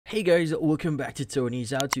Hey guys, welcome back to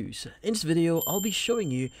Tony's How-Tos. In this video, I'll be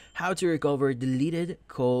showing you how to recover deleted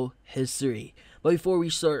call history. But before we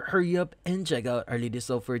start, hurry up and check out our latest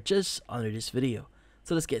software just under this video.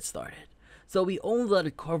 So let's get started. So we all know that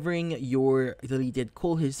recovering your deleted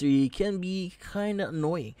call history can be kinda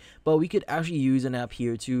annoying, but we could actually use an app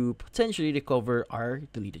here to potentially recover our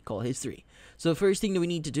deleted call history. So the first thing that we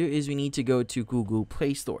need to do is we need to go to Google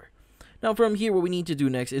Play Store. Now from here, what we need to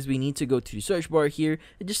do next is we need to go to the search bar here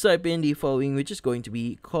and just type in the following, which is going to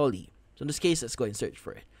be Kali. So in this case, let's go and search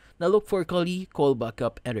for it. Now look for Kali, call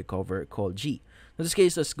backup, and recover call G. In this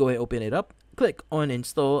case, let's go ahead and open it up, click on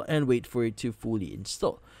install, and wait for it to fully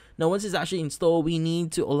install. Now once it's actually installed, we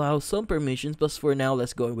need to allow some permissions, but for now,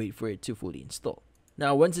 let's go and wait for it to fully install.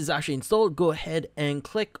 Now once it's actually installed, go ahead and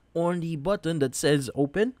click on the button that says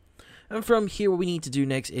open. And from here, what we need to do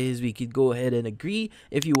next is we could go ahead and agree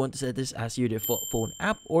if you want to set this as your default phone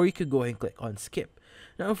app, or you could go ahead and click on skip.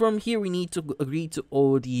 Now from here, we need to agree to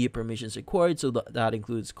all the permissions required, so that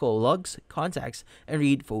includes call logs, contacts, and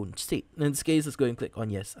read phone state. In this case, let's go and click on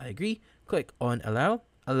yes, I agree, click on allow,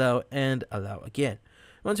 allow, and allow again.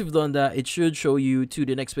 Once you've done that, it should show you to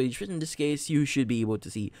the next page, which in this case, you should be able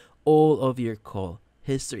to see all of your call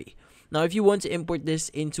history. Now, if you want to import this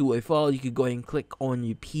into a file, you could go ahead and click on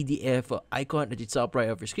your PDF icon at the top right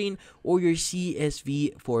of your screen or your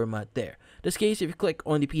CSV format there. In this case, if you click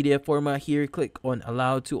on the PDF format here, click on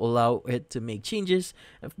allow to allow it to make changes.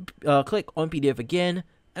 Click on PDF again.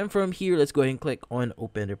 And from here, let's go ahead and click on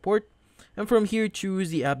open report. And from here, choose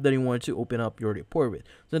the app that you want to open up your report with.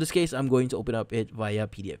 So in this case, I'm going to open up it via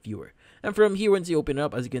PDF viewer. And from here, once you open it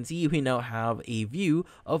up, as you can see, we now have a view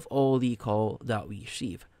of all the call that we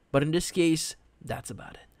receive. But in this case, that's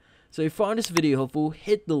about it. So if you found this video helpful,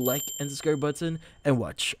 hit the like and subscribe button and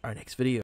watch our next video.